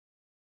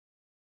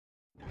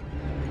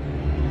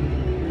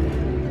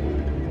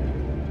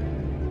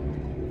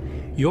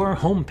Your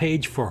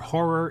homepage for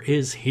horror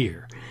is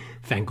here.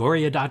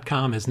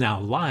 Fangoria.com is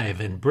now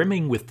live and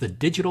brimming with the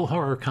digital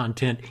horror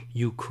content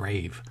you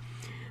crave.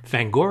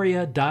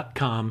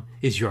 Fangoria.com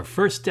is your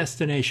first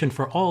destination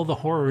for all the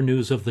horror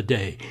news of the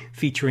day,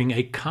 featuring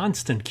a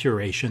constant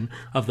curation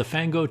of the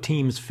Fango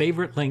team's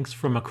favorite links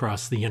from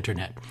across the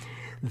internet.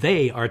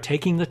 They are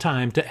taking the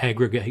time to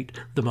aggregate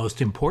the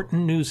most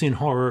important news in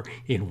horror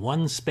in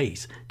one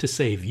space to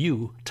save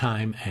you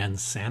time and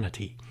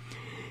sanity.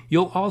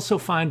 You'll also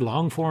find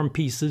long-form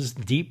pieces,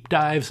 deep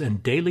dives,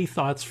 and daily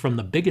thoughts from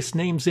the biggest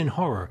names in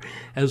horror,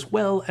 as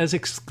well as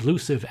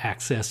exclusive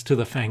access to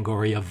the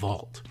Fangoria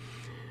Vault.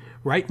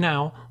 Right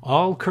now,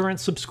 all current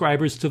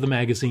subscribers to the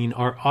magazine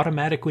are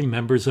automatically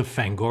members of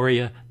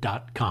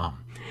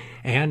Fangoria.com.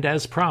 And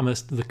as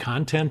promised, the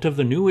content of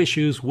the new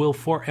issues will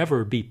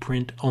forever be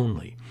print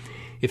only.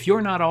 If you're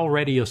not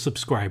already a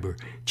subscriber,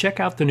 check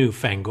out the new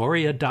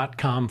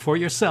Fangoria.com for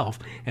yourself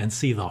and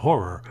see the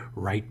horror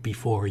right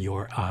before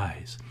your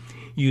eyes.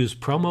 Use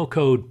promo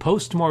code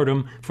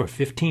POSTMORTEM for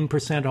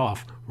 15%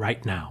 off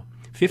right now.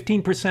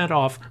 15%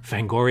 off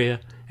Fangoria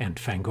and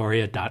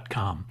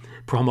Fangoria.com.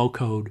 Promo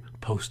code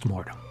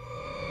POSTMORTEM.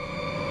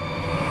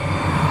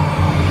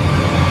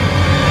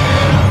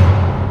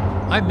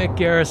 I'm Mick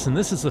Garris, and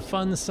this is the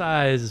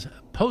fun-size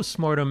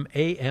Postmortem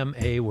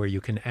AMA where you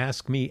can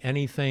ask me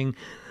anything.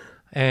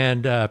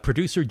 And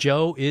producer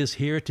Joe is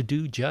here to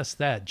do just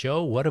that.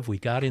 Joe, what have we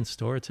got in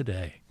store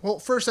today? Well,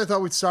 first I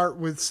thought we'd start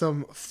with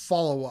some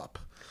follow-up.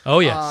 Oh,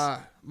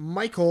 yes.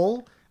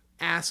 Michael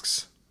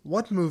asks,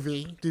 what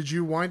movie did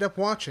you wind up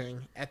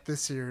watching at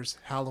this year's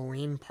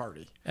Halloween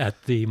party?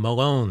 At the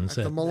Malones.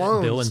 At the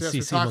Malones. Bill and yes, CeCe we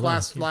talked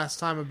Malone. last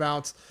time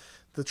about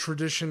the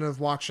tradition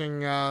of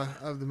watching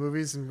of the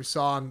movies, and we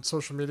saw on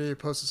social media you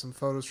posted some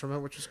photos from it,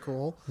 which is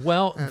cool.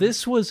 Well,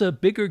 this was a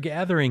bigger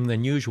gathering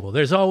than usual.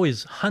 There's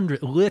always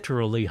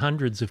literally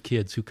hundreds of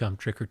kids who come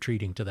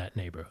trick-or-treating to that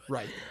neighborhood.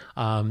 Right.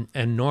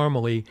 And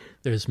normally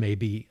there's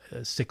maybe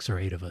 6 or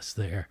 8 of us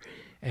there,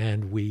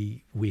 and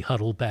we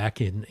huddle back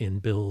in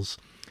Bill's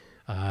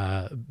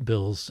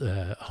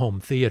home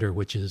theater,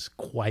 which is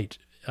quite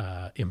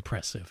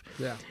impressive.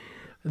 Yeah.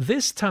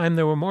 This time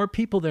there were more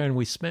people there, and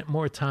we spent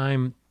more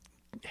time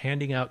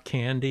handing out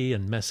candy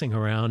and messing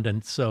around.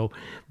 And so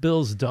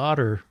Bill's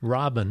daughter,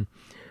 Robin,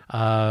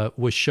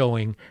 was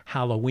showing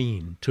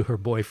Halloween to her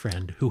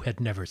boyfriend who had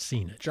never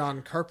seen it.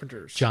 John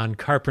Carpenter's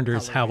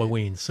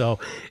Halloween. So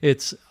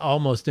it's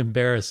almost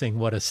embarrassing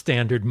what a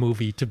standard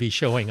movie to be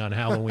showing on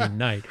Halloween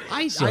night.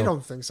 I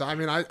don't think so. I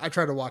mean, I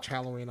try to watch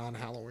Halloween on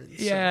Halloween.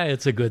 So. Yeah,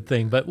 it's a good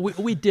thing. But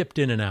we dipped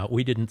in and out.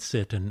 We didn't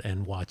sit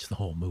and watch the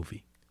whole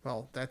movie.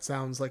 Well, that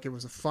sounds like it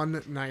was a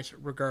fun night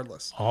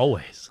regardless.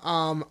 Always.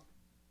 I'm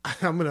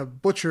going to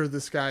butcher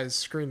this guy's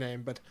screen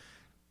name, but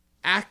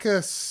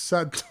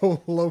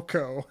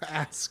Akasatoloco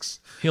asks.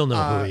 He'll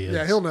know who he is.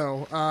 Yeah, he'll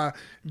know.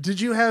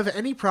 Did you have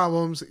any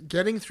problems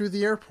getting through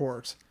the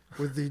airport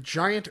with the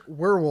giant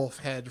werewolf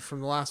head from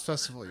the last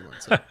festival you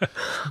went to?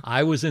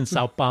 I was in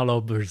Sao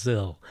Paulo,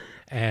 Brazil,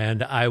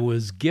 and I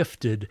was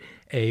gifted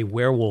a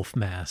werewolf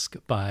mask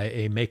by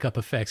a makeup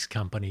effects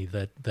company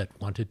that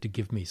wanted to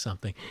give me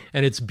something.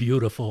 And it's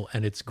beautiful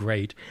and it's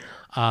great.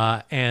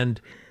 And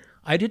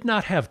I did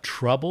not have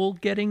trouble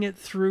getting it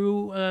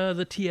through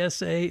the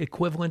TSA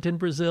equivalent in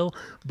Brazil,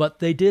 but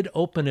they did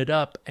open it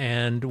up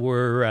and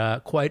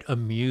were quite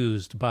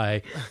amused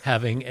by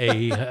having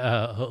a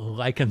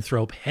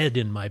lycanthrope head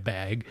in my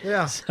bag.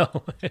 Yeah.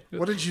 So,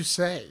 what did you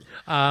say?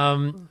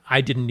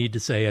 I didn't need to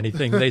say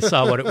anything. They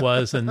saw what it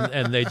was, and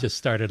they just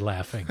started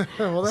laughing.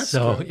 Well, that's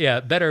so good.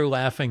 Yeah, better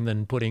laughing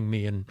than putting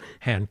me in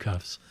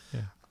handcuffs.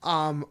 Yeah.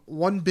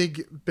 One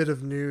big bit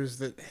of news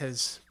that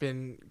has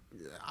been,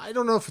 I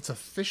don't know if it's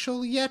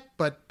official yet,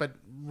 but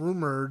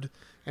rumored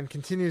and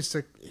continues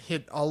to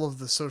hit all of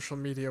the social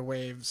media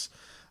waves.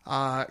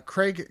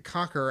 Craig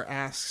Cocker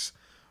asks,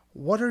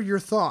 what are your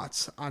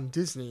thoughts on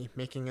Disney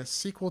making a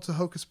sequel to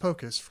Hocus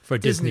Pocus for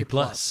Disney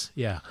Plus?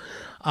 Yeah.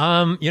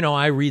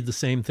 I read the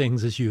same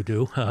things as you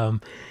do.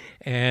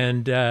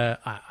 And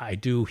I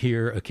do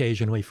hear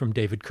occasionally from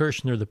David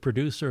Kirshner, the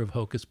producer of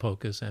Hocus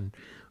Pocus, and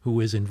who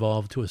is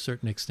involved to a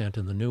certain extent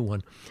in the new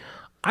one.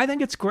 I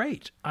think it's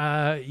great.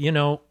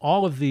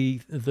 All of the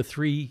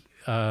 3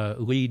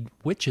 lead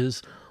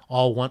witches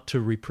all want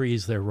to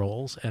reprise their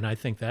roles, and I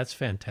think that's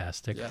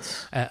fantastic.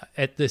 Yes.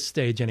 At this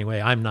stage,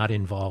 anyway, I'm not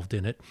involved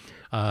in it.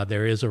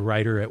 There is a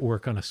writer at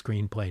work on a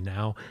screenplay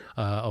now,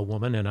 a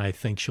woman, and I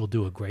think she'll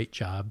do a great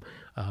job.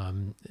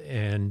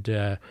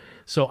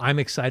 So I'm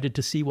excited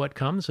to see what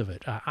comes of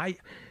it. I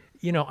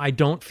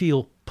don't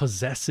feel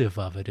possessive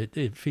of it.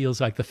 It feels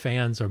like the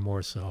fans are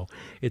more so.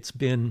 It's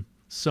been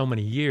so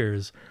many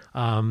years.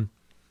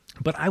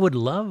 But I would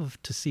love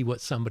to see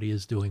what somebody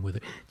is doing with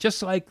it.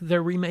 Just like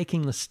they're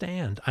remaking The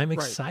Stand. I'm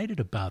excited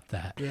about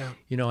that. Yeah.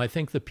 I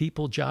think the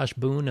people, Josh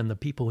Boone and the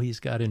people he's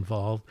got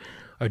involved,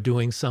 are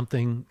doing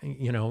something,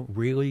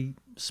 really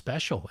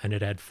special. And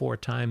it had 4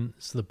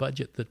 times the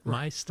budget that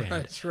my Stand.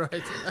 That's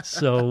right.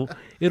 So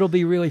it'll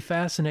be really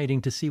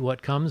fascinating to see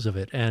what comes of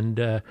it.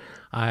 And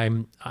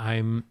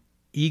I'm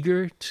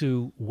eager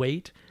to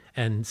wait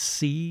and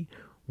see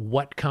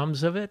what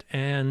comes of it.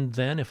 And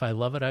then if I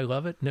love it, I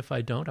love it. And if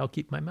I don't, I'll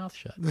keep my mouth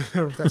shut.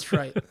 That's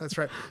right. That's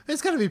right.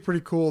 It's got to be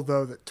pretty cool,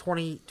 though, that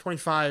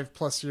 25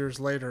 plus years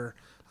later,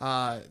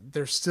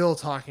 they're still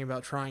talking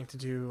about trying to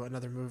do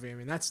another movie. I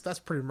mean, that's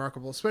pretty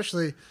remarkable,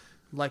 especially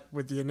like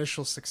with the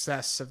initial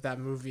success of that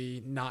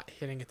movie not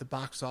hitting at the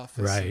box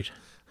office. Right.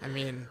 I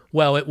mean,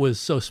 well, it was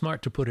so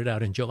smart to put it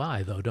out in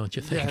July, though, don't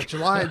you think?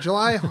 Yeah,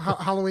 July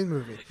Halloween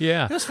movie.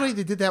 Yeah. It's funny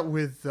they did that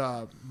with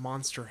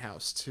Monster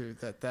House too.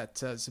 That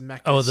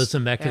Zemeckis. Oh, the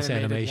Zemeckis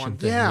animation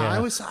thing. Yeah, I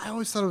always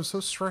thought it was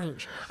so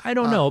strange. I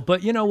don't know,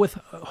 but with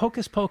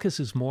Hocus Pocus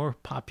is more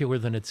popular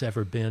than it's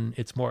ever been.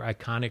 It's more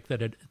iconic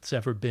than it's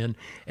ever been.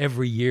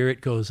 Every year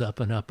it goes up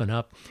and up and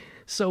up.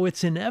 So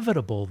it's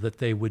inevitable that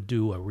they would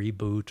do a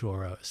reboot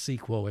or a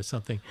sequel or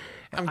something.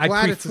 I'm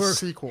glad it's a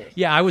sequel.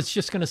 Yeah, I was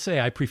just going to say,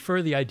 I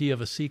prefer the idea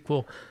of a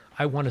sequel.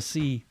 I want to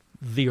see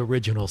the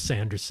original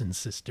Sanderson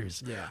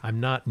sisters. Yeah. I'm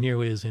not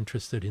nearly as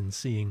interested in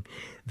seeing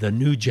the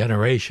new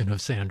generation of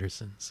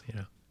Sandersons.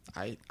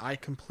 I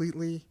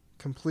completely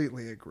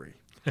agree.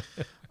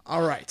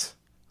 All right.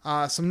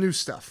 Some new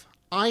stuff.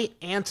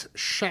 Aunt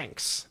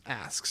Shanks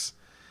asks,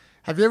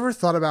 have you ever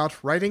thought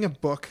about writing a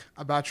book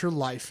about your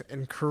life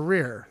and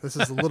career? This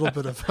is a little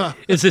bit of a...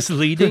 Is this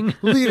leading?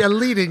 a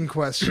leading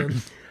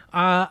question.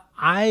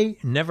 I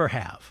never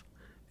have,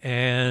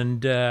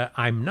 and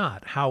I'm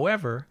not.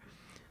 However,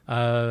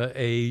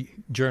 a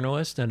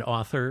journalist and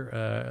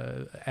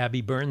author,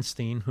 Abby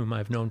Bernstein, whom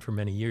I've known for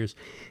many years,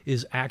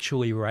 is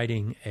actually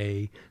writing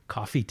a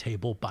coffee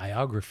table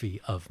biography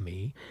of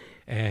me,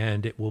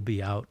 and it will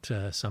be out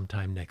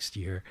sometime next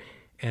year.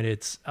 And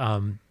it's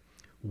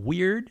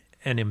weird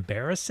and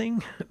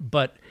embarrassing,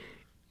 but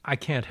I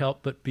can't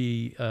help but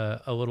be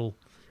a little,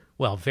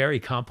 very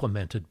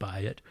complimented by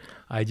it.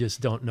 I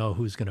just don't know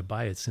who's going to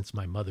buy it since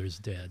my mother's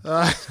dead.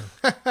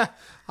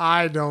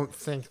 I don't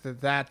think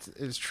that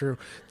is true.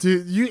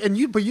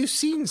 But you've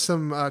seen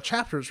some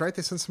chapters, right?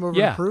 They sent some over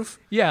to proof.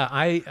 Yeah,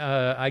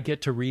 I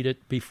get to read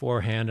it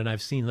beforehand, and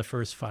I've seen the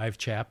first 5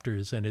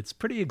 chapters, and it's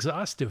pretty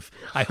exhaustive.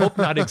 I hope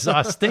not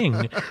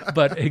exhausting,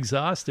 but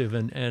exhaustive,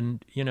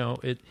 and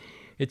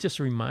it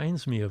just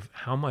reminds me of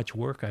how much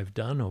work I've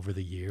done over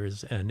the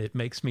years, and it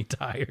makes me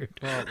tired.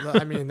 Well,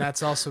 I mean,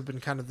 that's also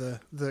been kind of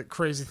the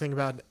crazy thing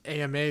about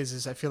AMAs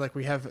is I feel like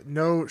we have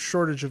no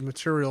shortage of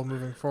material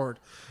moving forward.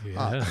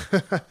 Yeah.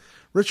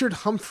 Richard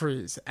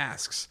Humphreys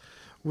asks,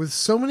 with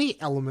so many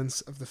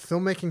elements of the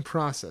filmmaking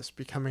process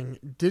becoming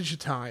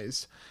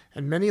digitized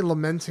and many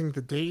lamenting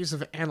the days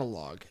of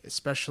analog,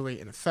 especially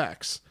in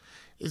effects,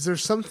 is there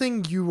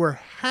something you were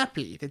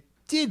happy that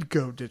did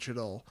go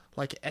digital,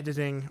 like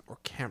editing or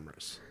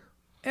cameras?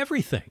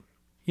 Everything.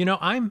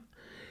 I'm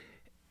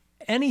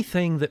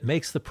anything that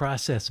makes the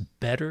process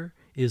better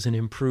is an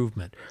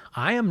improvement.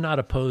 I am not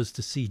opposed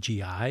to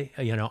CGI.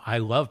 I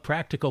love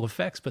practical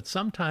effects, but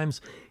sometimes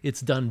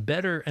it's done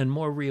better and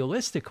more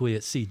realistically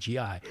at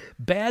CGI.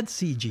 Bad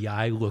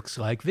CGI looks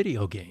like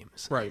video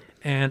games. Right.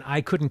 And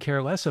I couldn't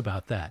care less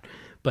about that.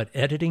 But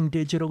editing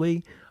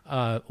digitally,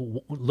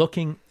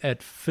 looking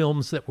at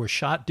films that were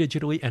shot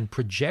digitally and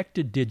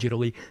projected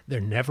digitally,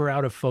 they're never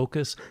out of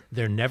focus.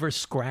 They're never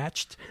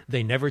scratched.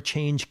 They never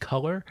change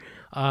color.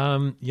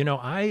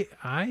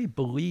 I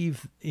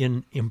believe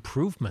in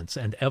improvements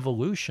and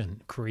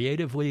evolution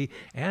creatively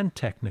and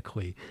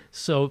technically.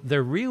 So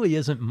there really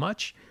isn't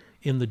much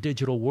in the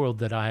digital world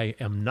that I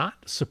am not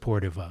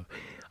supportive of.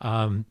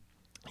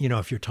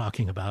 If you're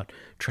talking about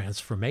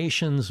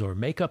transformations or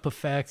makeup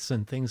effects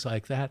and things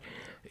like that,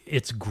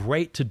 it's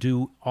great to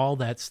do all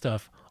that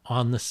stuff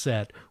on the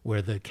set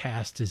where the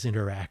cast is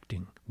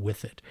interacting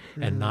with it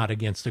and not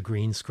against a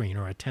green screen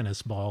or a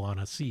tennis ball on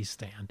a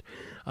C-stand.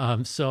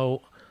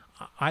 So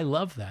I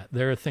love that.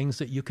 There are things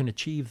that you can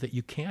achieve that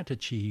you can't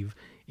achieve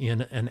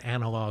in an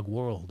analog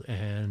world.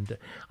 And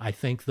I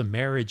think the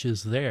marriage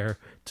is there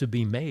to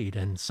be made.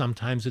 And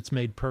sometimes it's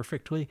made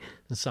perfectly,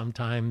 and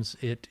sometimes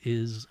it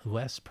is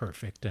less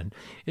perfect. And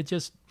it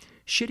just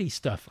shitty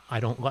stuff I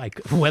don't like,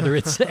 whether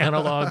it's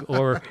analog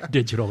or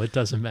digital. It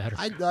doesn't matter.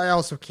 I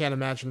also can't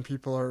imagine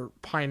people are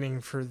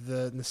pining for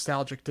the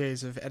nostalgic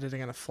days of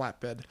editing on a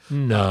flatbed.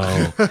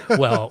 No.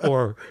 Well,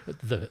 or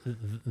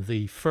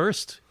the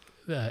first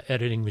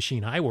editing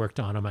machine I worked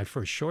on my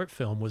first short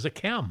film was a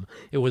Chem.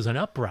 It was an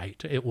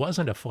upright. It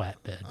wasn't a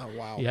flatbed. Oh,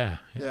 wow.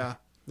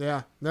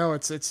 Yeah. No,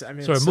 it's. I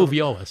mean, so a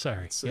Moviola.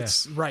 Sorry.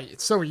 It's right.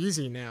 It's so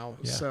easy now.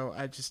 Yeah. So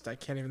I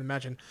can't even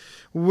imagine.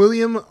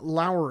 William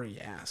Lowry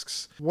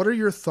asks, "What are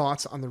your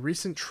thoughts on the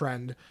recent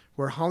trend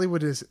where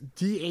Hollywood is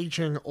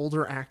de-aging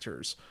older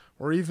actors,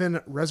 or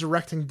even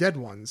resurrecting dead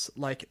ones,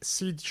 like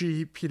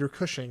CG Peter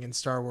Cushing in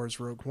Star Wars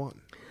Rogue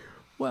One?"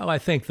 Well, I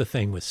think the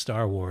thing with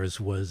Star Wars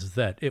was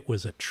that it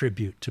was a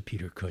tribute to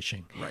Peter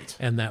Cushing. Right.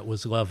 And that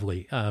was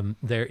lovely.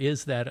 There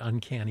is that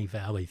uncanny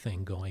valley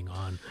thing going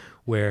on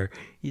where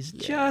he's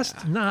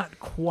just not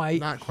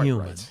quite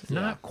human, right.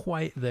 not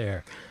quite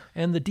there.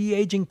 And the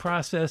de-aging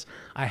process,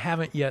 I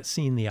haven't yet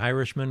seen The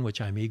Irishman, which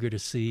I'm eager to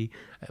see.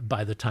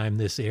 By the time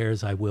this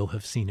airs, I will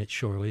have seen it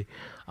surely.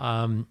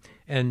 And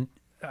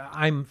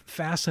I'm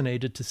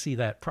fascinated to see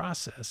that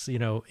process. You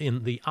know,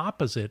 in the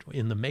opposite,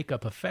 in the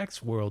makeup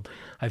effects world,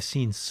 I've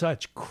seen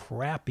such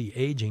crappy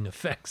aging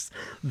effects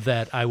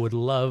that I would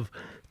love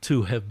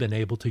to have been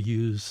able to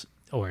use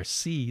or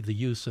see the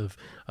use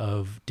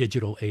of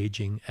digital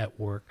aging at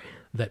work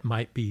that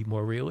might be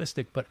more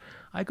realistic. But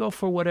I go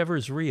for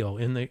whatever's real.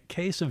 In the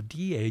case of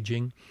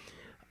de-aging,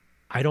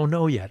 I don't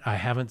know yet. I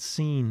haven't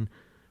seen.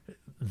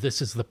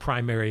 This is the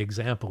primary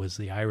example, is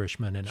The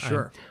Irishman, and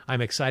Sure.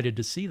 I'm excited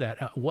to see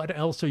that. What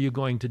else are you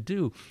going to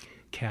do?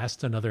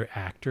 Cast another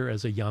actor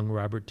as a young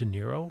Robert De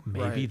Niro?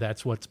 Maybe Right.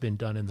 that's what's been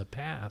done in the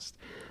past.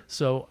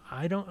 So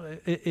I don't.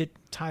 It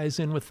ties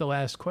in with the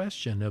last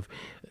question of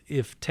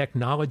if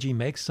technology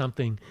makes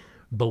something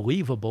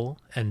believable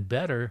and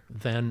better,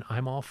 then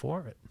I'm all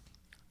for it.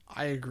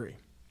 I agree.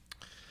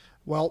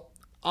 Well,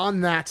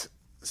 on that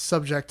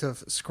subject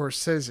of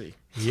Scorsese,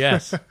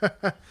 Yes.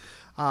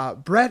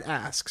 Brett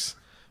asks,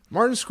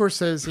 Martin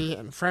Scorsese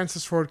and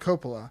Francis Ford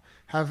Coppola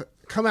have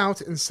come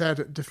out and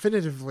said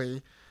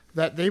definitively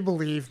that they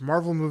believe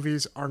Marvel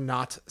movies are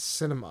not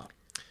cinema.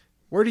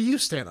 Where do you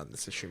stand on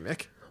this issue,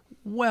 Mick?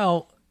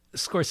 Well,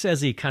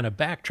 Scorsese kind of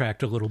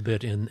backtracked a little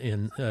bit in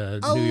New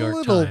York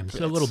little Times,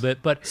 bit. a little bit,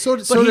 but So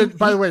but did,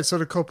 by the way, so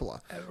did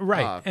Coppola.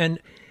 right. And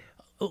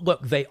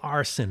look, they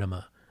are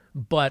cinema,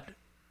 but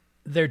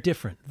they're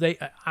different.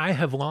 I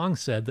have long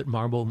said that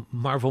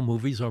Marvel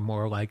movies are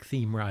more like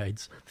theme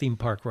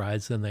park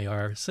rides than they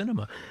are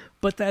cinema.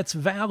 But that's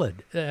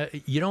valid.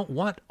 You don't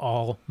want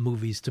all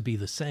movies to be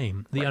the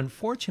same. The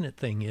unfortunate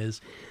thing is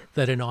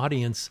that an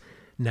audience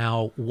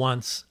now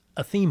wants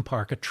a theme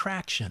park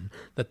attraction,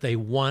 that they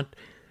want,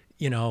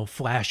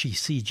 flashy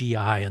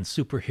CGI and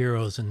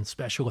superheroes and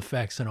special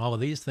effects and all of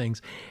these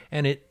things.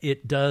 And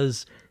it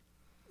does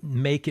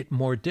make it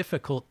more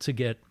difficult to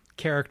get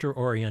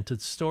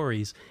character-oriented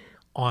stories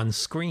on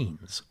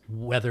screens,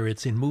 whether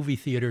it's in movie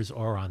theaters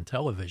or on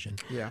television.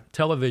 Yeah.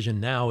 Television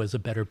now is a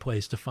better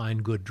place to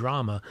find good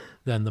drama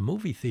than the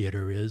movie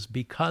theater is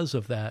because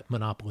of that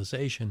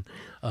monopolization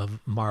of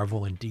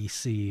Marvel and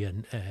DC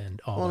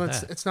and all of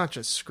that. It's not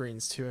just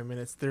screens too. I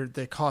mean,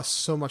 they cost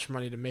so much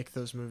money to make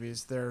those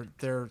movies.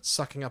 They're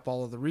sucking up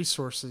all of the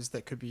resources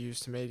that could be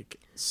used to make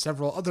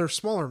several other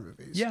smaller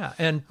movies. Yeah,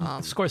 and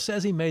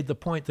Scorsese made the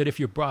point that if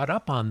you're brought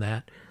up on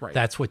that, Right.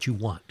 that's what you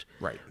want.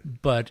 Right.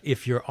 But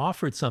if you're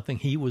offered something,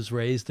 he was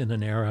raised in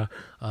an era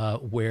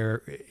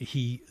where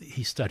he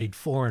studied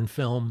foreign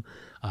film,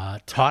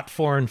 taught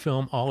foreign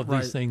film, all of these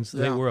Right. things.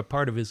 They Yeah. were a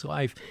part of his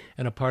life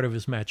and a part of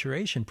his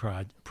maturation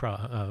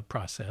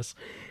process.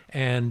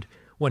 And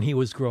when he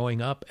was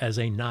growing up as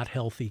a not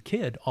healthy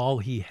kid, all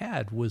he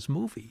had was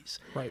movies.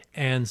 Right.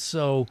 And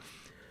so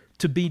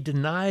to be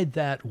denied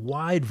that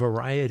wide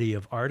variety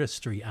of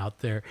artistry out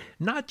there,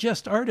 not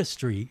just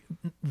artistry,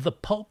 the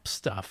pulp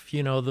stuff,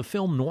 the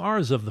film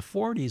noirs of the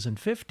 40s and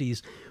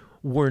 50s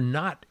were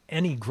not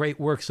any great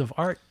works of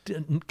art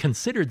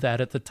considered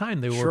that at the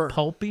time. They were Sure.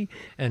 pulpy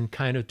and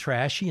kind of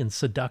trashy and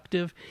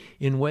seductive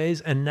in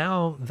ways, and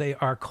now they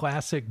are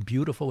classic,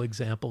 beautiful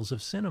examples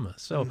of cinema.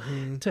 So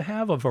to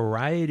have a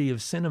variety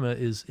of cinema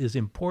is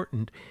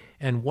important,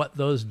 and what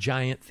those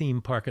giant theme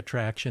park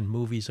attraction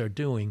movies are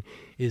doing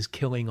is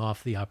killing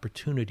off the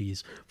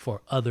opportunities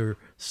for other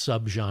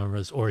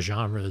subgenres or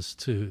genres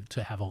to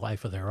have a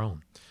life of their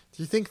own.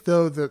 Do you think,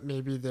 though, that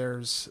maybe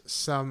there's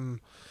some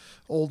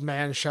old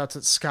man shouts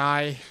at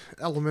sky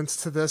elements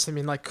to this? I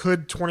mean, like,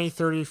 could 20,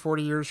 30,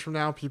 40 years from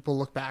now people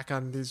look back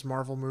on these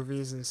Marvel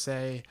movies and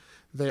say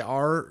they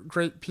are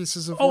great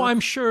pieces of work? Oh,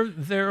 I'm sure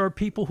there are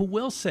people who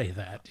will say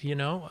that,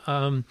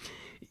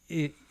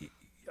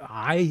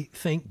 I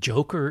think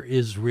Joker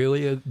is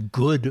really a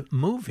good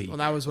movie. Well,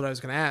 that was what I was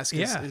going to ask.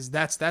 Yeah.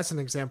 That's an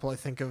example, I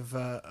think, of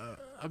a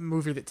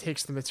movie that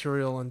takes the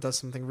material and does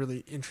something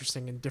really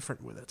interesting and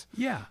different with it.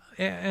 Yeah,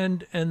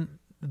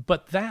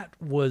 but that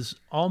was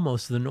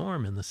almost the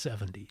norm in the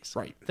 70s.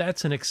 Right.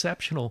 It's an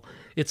exceptional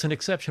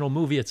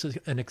movie. It's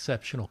an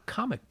exceptional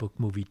comic book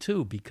movie,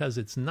 too, because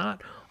it's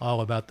not all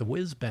about the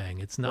whiz-bang.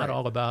 It's not Right.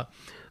 all about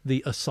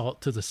the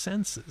assault to the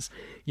senses.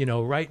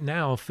 Right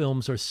now,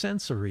 films are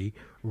sensory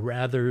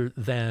rather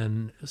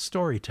than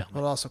storytelling. But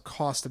it also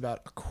cost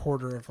about a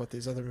quarter of what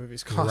these other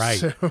movies cost. Right.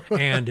 So.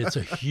 And it's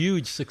a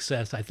huge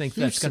success. I think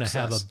Huge that's going to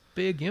have a success.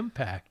 big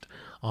impact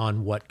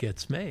on what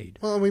gets made.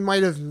 Well, we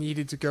might have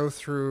needed to go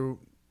through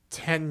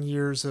 10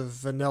 years of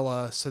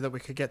vanilla so that we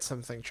could get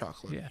something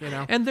chocolate.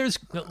 Yeah. And there's,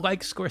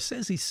 like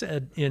Scorsese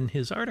said in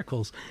his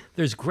articles,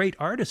 there's great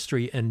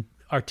artistry and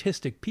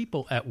artistic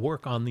people at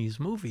work on these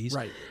movies.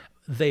 Right.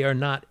 They are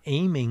not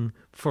aiming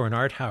for an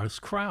art house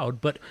crowd,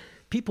 but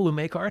people who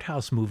make art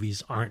house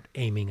movies aren't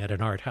aiming at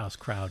an art house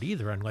crowd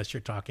either, unless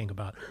you're talking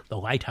about The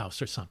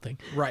Lighthouse or something.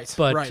 Right.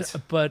 But Right.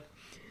 but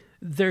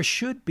there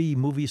should be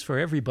movies for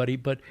everybody,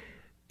 but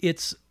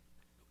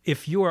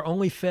if you are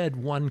only fed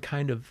one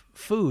kind of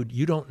food,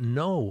 you don't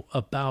know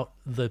about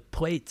the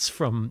plates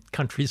from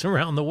countries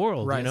around the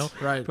world, Right,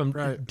 right, from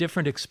right.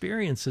 different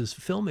experiences,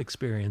 film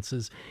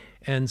experiences.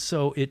 And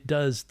so it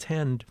does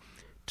tend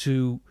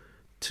to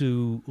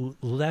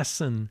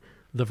lessen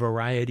the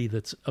variety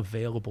that's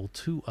available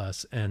to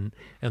us and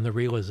the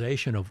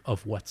realization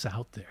of what's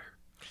out there.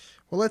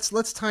 Well,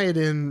 let's tie it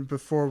in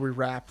before we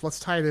wrap. Let's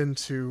tie it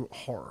into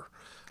horror.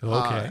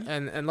 Okay.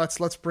 And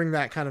let's bring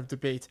that kind of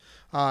debate.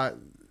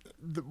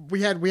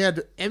 We had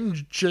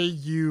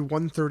MJU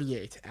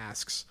 138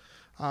 asks,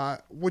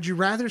 would you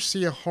rather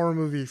see a horror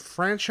movie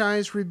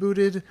franchise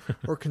rebooted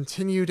or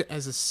continued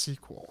as a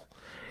sequel?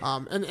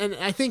 And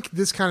I think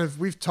this kind of,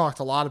 we've talked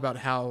a lot about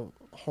how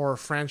horror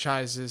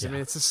franchises, I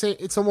mean,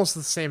 it's almost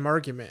the same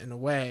argument in a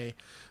way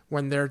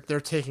when they're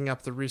taking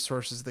up the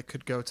resources that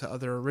could go to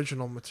other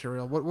original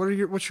material.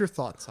 What's your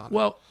thoughts on it?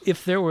 Well,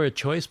 if there were a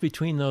choice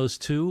between those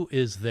two,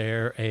 is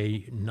there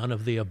a none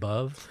of the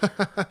above?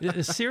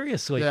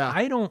 Seriously, Yeah.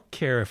 I don't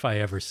care if I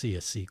ever see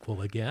a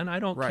sequel again. I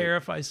don't care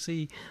if I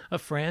see a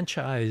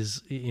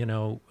franchise,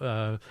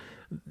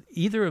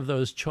 either of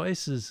those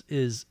choices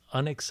is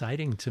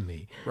unexciting to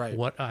me. Right.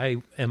 What I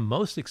am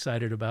most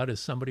excited about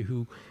is somebody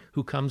who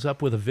comes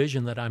up with a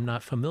vision that I'm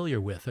not familiar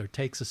with, or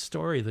takes a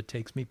story that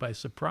takes me by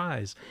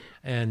surprise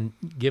and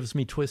gives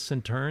me twists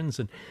and turns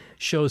and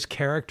shows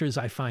characters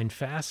I find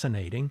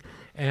fascinating.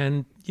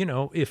 And,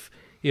 if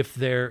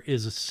there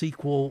is a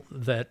sequel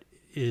that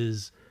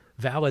is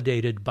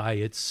validated by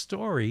its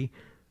story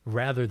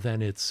rather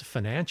than its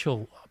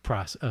financial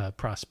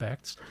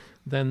prospects,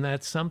 then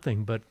that's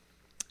something. But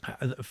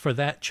for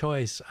that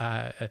choice,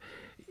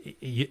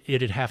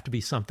 it'd have to be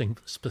something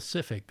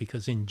specific,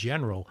 because in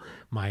general,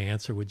 my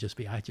answer would just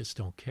be, I just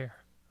don't care.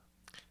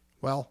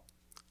 Well,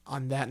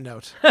 on that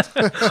note.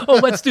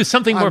 Let's do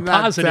something more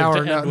positive dour to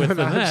end note. with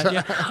than that.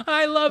 Yeah,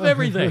 I love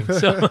everything.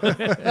 So,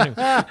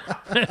 anyway.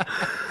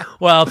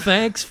 Well,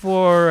 thanks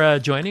for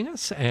joining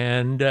us.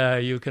 And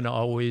you can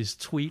always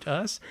tweet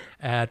us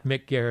at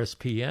Mick Garris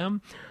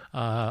PM.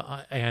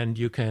 And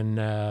you can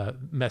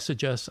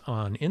message us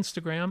on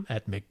Instagram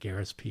at Mick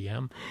Garris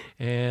PM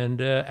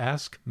and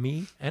ask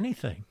me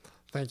anything.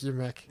 Thank you,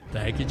 Mick.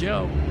 Thank you,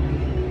 Joe.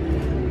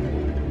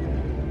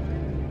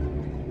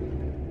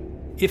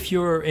 If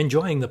you're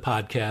enjoying the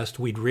podcast,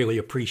 we'd really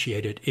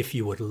appreciate it if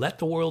you would let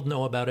the world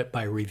know about it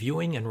by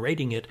reviewing and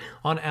rating it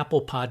on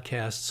Apple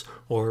Podcasts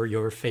or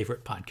your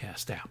favorite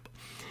podcast app.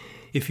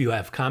 If you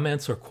have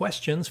comments or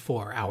questions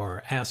for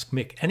our Ask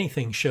Mick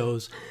Anything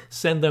shows,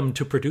 send them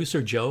to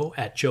producer Joe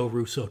at Joe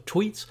Russo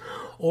Tweets,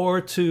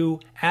 or to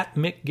at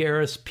Mick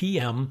Garris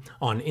PM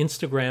on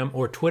Instagram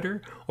or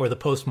Twitter, or the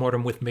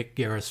Postmortem with Mick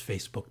Garris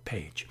Facebook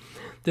page.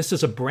 This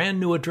is a brand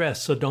new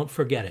address, so don't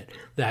forget it.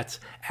 That's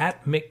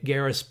at Mick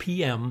Garris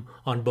PM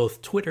on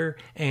both Twitter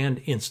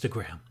and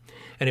Instagram.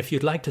 And if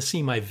you'd like to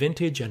see my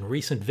vintage and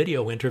recent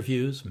video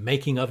interviews,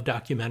 making of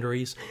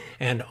documentaries,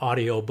 and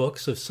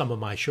audiobooks of some of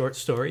my short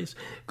stories,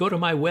 go to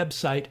my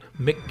website,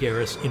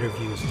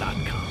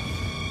 mickgarrisinterviews.com.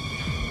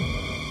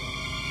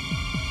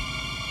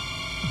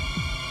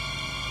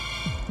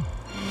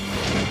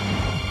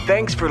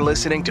 Thanks for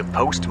listening to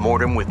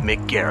Postmortem with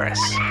Mick Garris.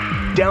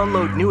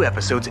 Download new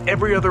episodes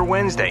every other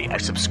Wednesday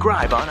and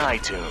subscribe on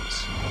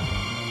iTunes.